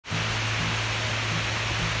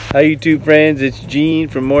Hi YouTube friends, it's Gene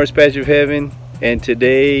from Moore's Patch of Heaven, and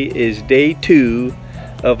today is day 2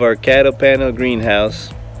 of our cattle panel greenhouse.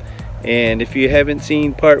 And if you haven't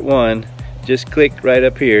seen part 1, just click right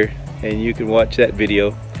up here and you can watch that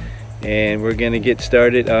video. And we're going to get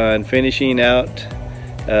started on finishing out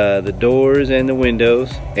the doors and the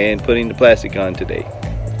windows and putting the plastic on today.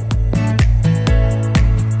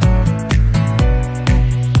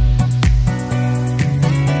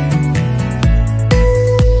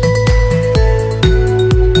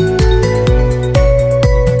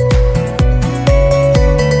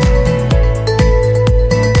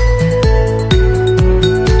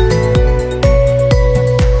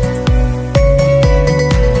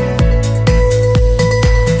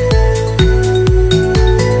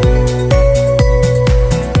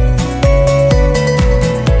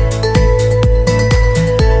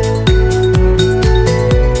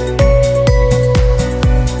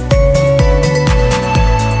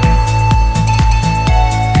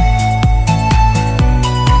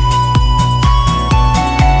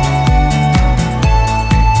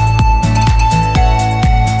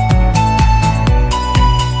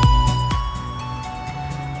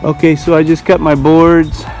 Okay, so I just cut my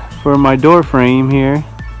boards for my door frame here,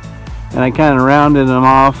 and I kind of rounded them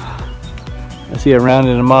off. I see I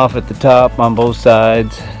rounded them off at the top on both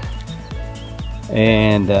sides,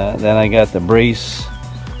 and then I got the brace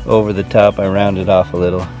over the top. I rounded off a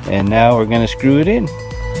little, and now we're going to screw it in.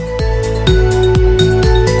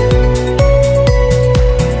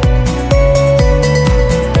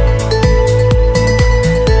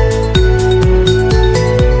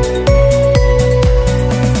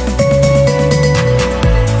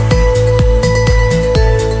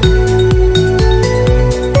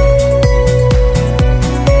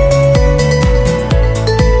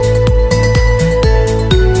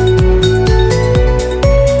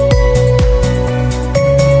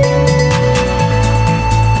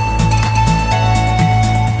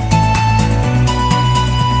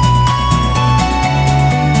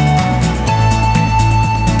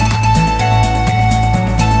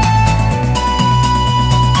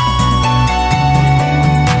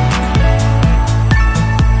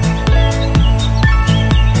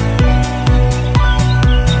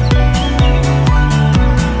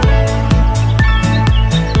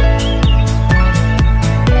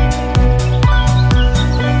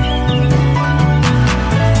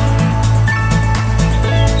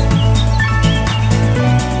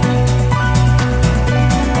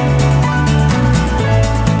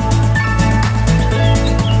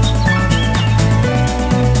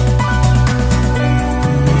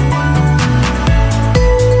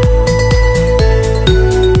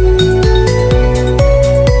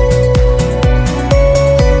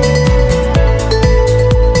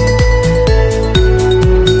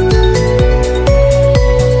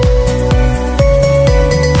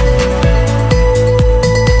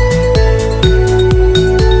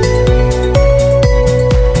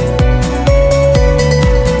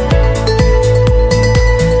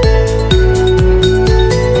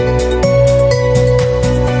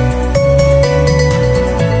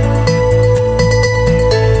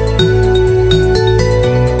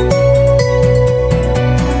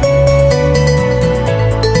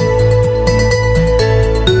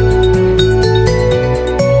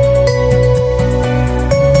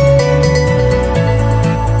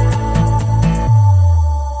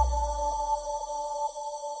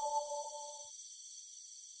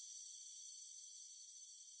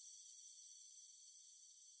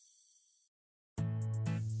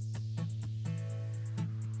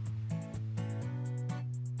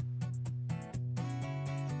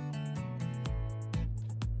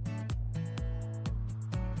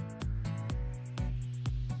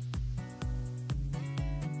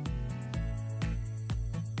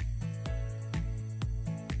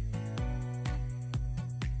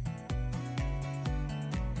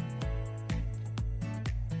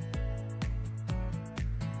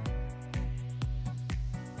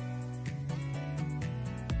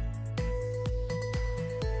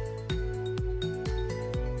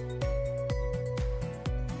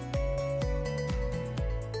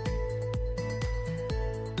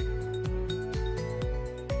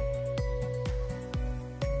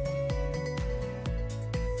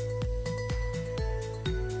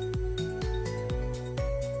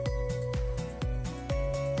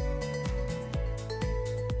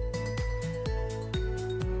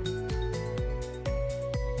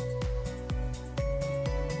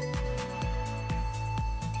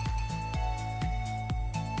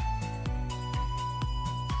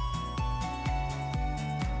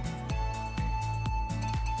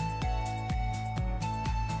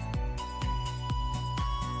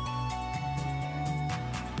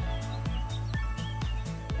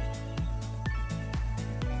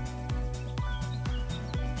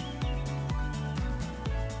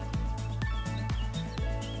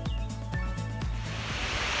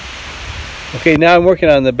 Okay, now I'm working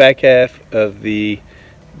on the back half of the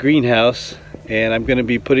greenhouse, and I'm going to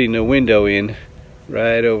be putting a window in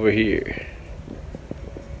right over here.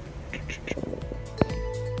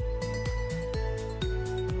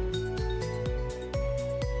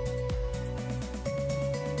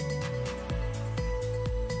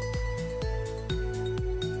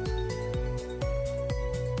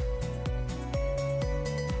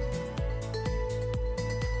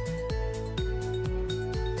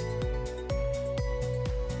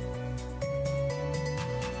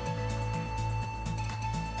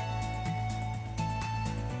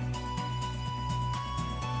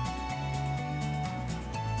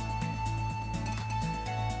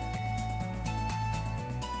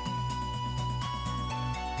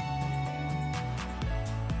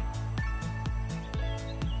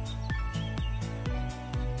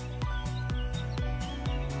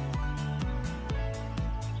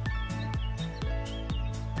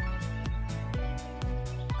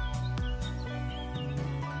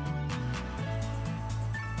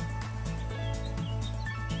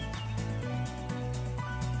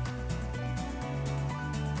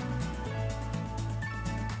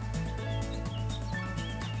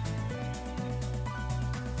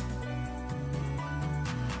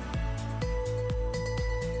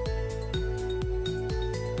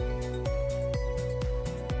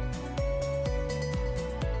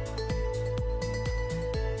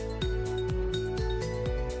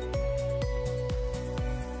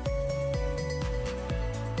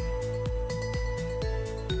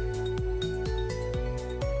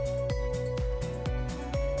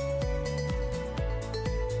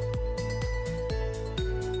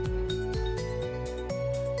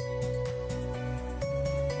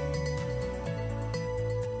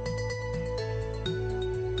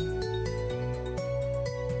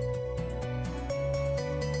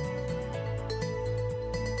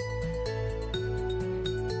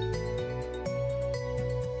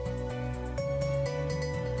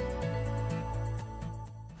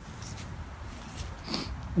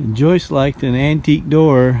 And Joyce liked an antique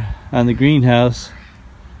door on the greenhouse,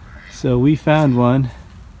 so we found one,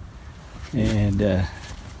 and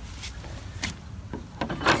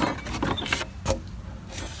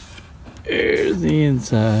there's the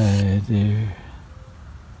inside there.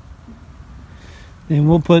 Then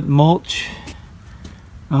we'll put mulch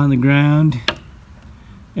on the ground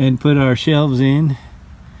and put our shelves in,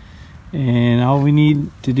 and all we need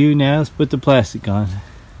to do now is put the plastic on.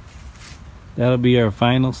 That'll be our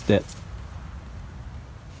final step.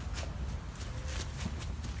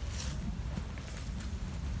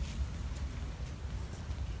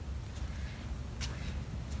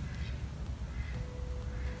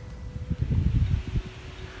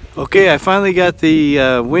 Okay, I finally got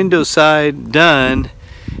the window side done,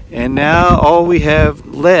 and now all we have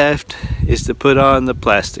left is to put on the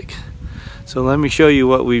plastic. So let me show you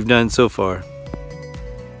what we've done so far.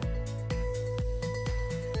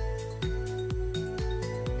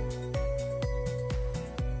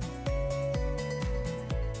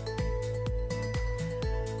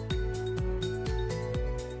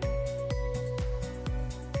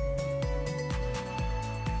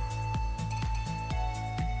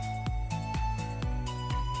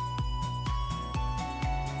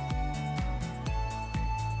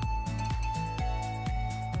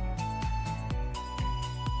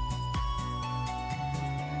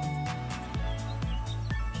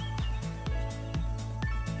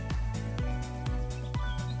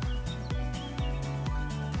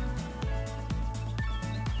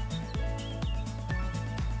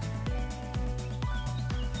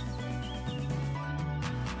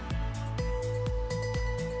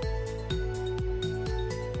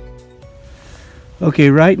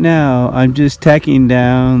 Okay, right now I'm just tacking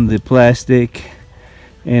down the plastic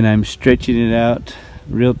and I'm stretching it out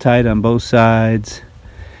real tight on both sides,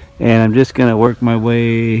 and I'm just gonna work my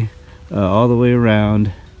way all the way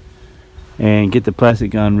around and get the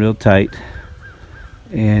plastic on real tight,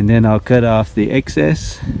 and then I'll cut off the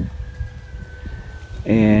excess,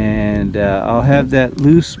 and I'll have that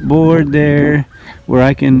loose board there where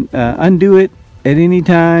I can undo it at any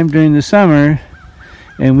time during the summer,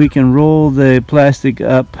 and we can roll the plastic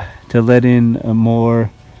up to let in a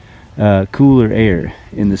more cooler air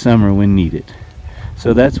in the summer when needed.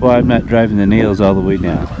 So that's why I'm not driving the nails all the way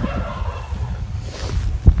down.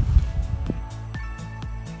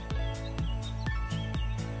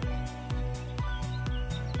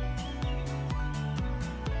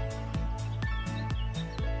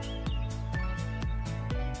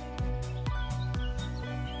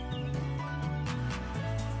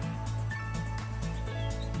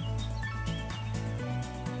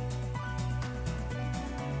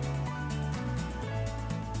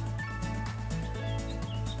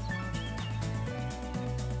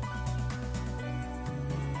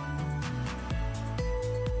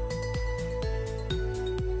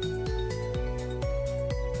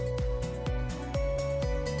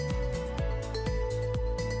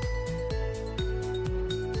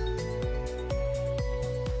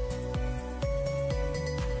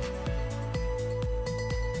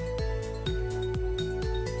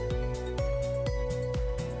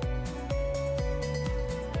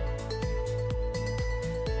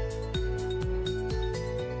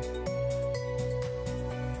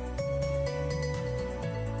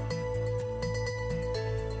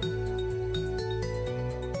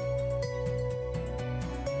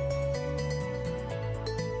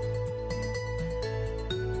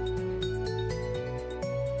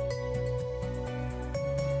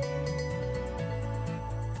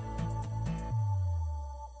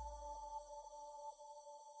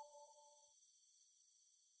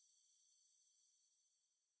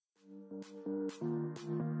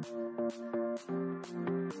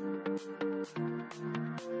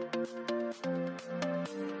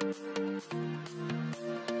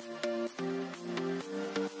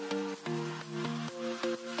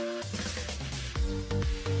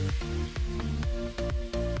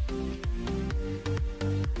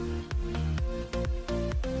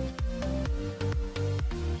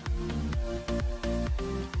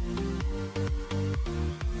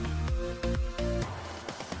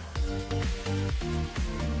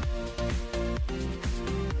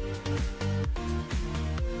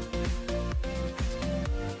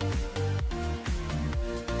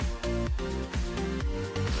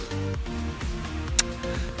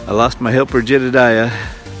 I lost my helper Jedediah.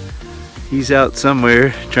 He's out somewhere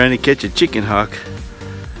trying to catch a chicken hawk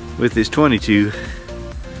with his 22.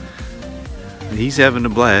 He's having a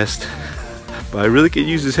blast, but I really could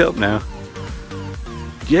use his help now.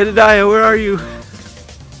 Jedediah, where are you?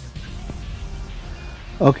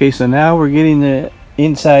 Okay, so now we're getting the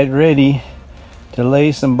inside ready to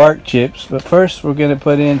lay some bark chips, but first we're going to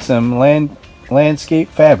put in some landscape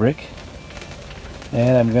fabric,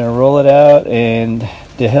 and I'm going to roll it out and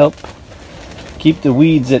to help keep the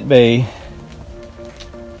weeds at bay.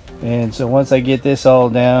 And so once I get this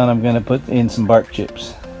all down, I'm going to put in some bark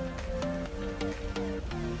chips.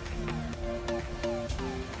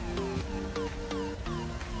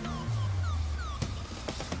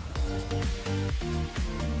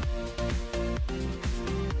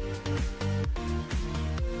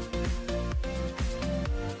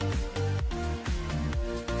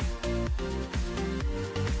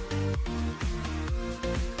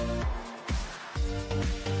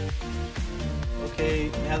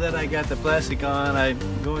 Okay, now that I got the plastic on, I'm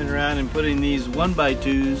going around and putting these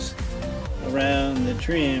 1x2s around the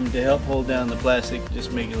trim to help hold down the plastic,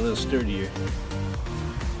 just make it a little sturdier.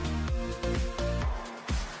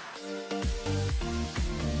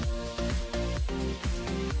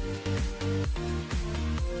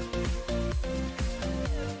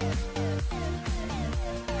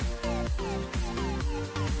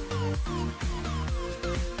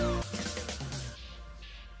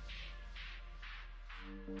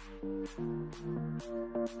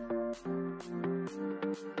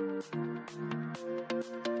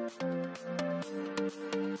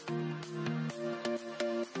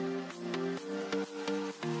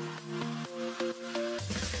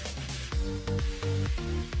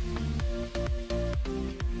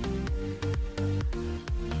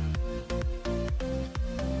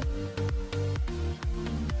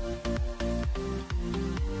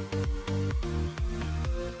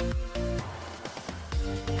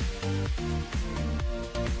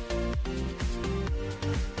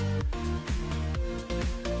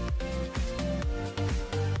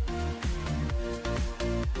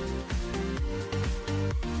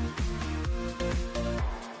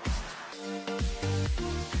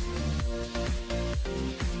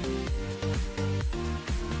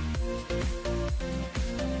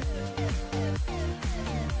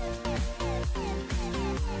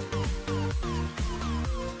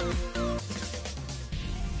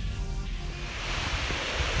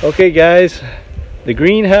 Okay guys, the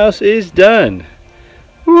greenhouse is done.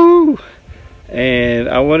 Woo! And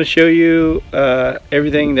I want to show you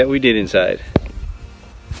everything that we did inside.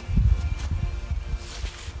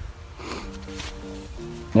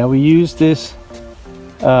 Now we used this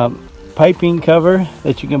piping cover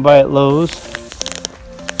that you can buy at Lowe's,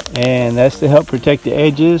 and that's to help protect the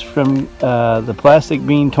edges from the plastic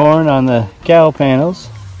being torn on the cowl panels.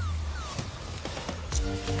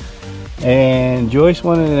 And Joyce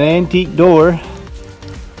wanted an antique door,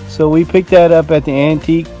 so we picked that up at the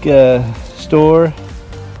antique store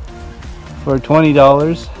for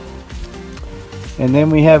 $20. And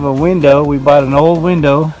then we have a window. We bought an old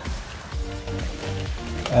window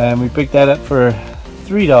and we picked that up for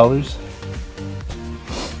 $3.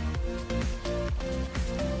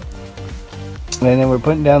 And then we're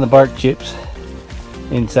putting down the bark chips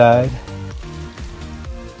inside.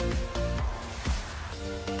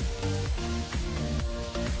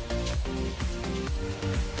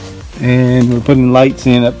 And we're putting lights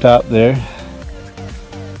in up top there.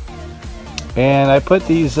 And I put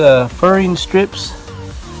these furring strips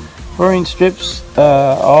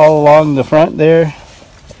all along the front there,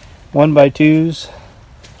 1x2s,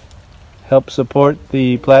 help support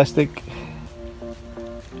the plastic.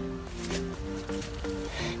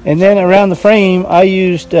 And then around the frame I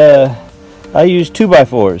used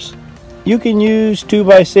 2x4s. You can use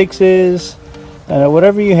 2x6s,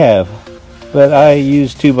 whatever you have. But I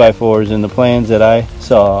used 2x4s in the plans that I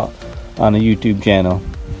saw on a YouTube channel.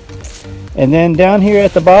 And then down here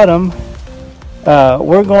at the bottom,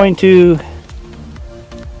 We're going to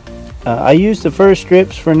I used the first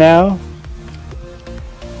strips for now,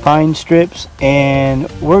 pine strips, and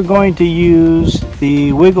we're going to use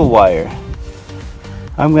the wiggle wire.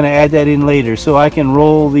 I'm going to add that in later so I can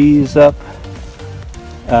roll these up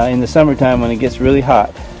in the summertime when it gets really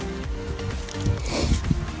hot.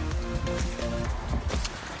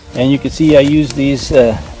 And you can see I use these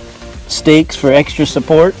stakes for extra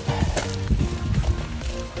support.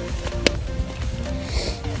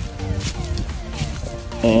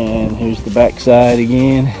 And here's the back side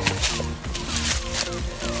again.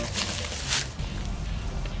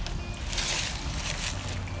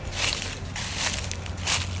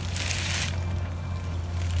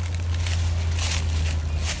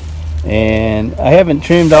 And I haven't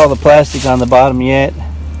trimmed all the plastic on the bottom yet,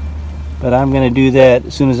 but I'm going to do that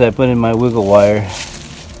as soon as I put in my wiggle wire.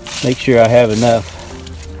 Make sure I have enough.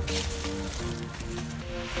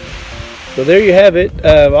 So there you have it.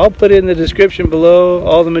 I'll put in the description below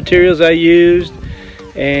all the materials I used,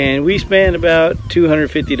 and we spent about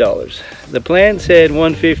 $250. The plan said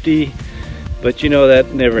 $150, but you know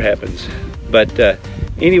that never happens. But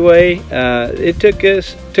anyway, it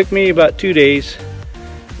took me about 2 days,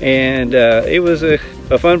 and it was a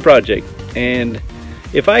fun project. And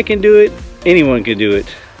if I can do it, anyone can do it.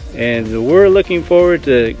 And we're looking forward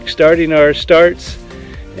to starting our starts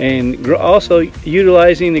and also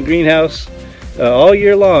utilizing the greenhouse all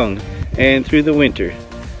year long and through the winter.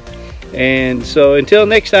 And so until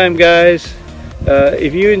next time, guys,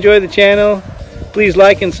 if you enjoy the channel, please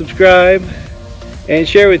like and subscribe and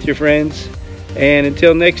share with your friends. And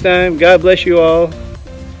until next time, God bless you all.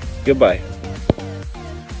 Goodbye.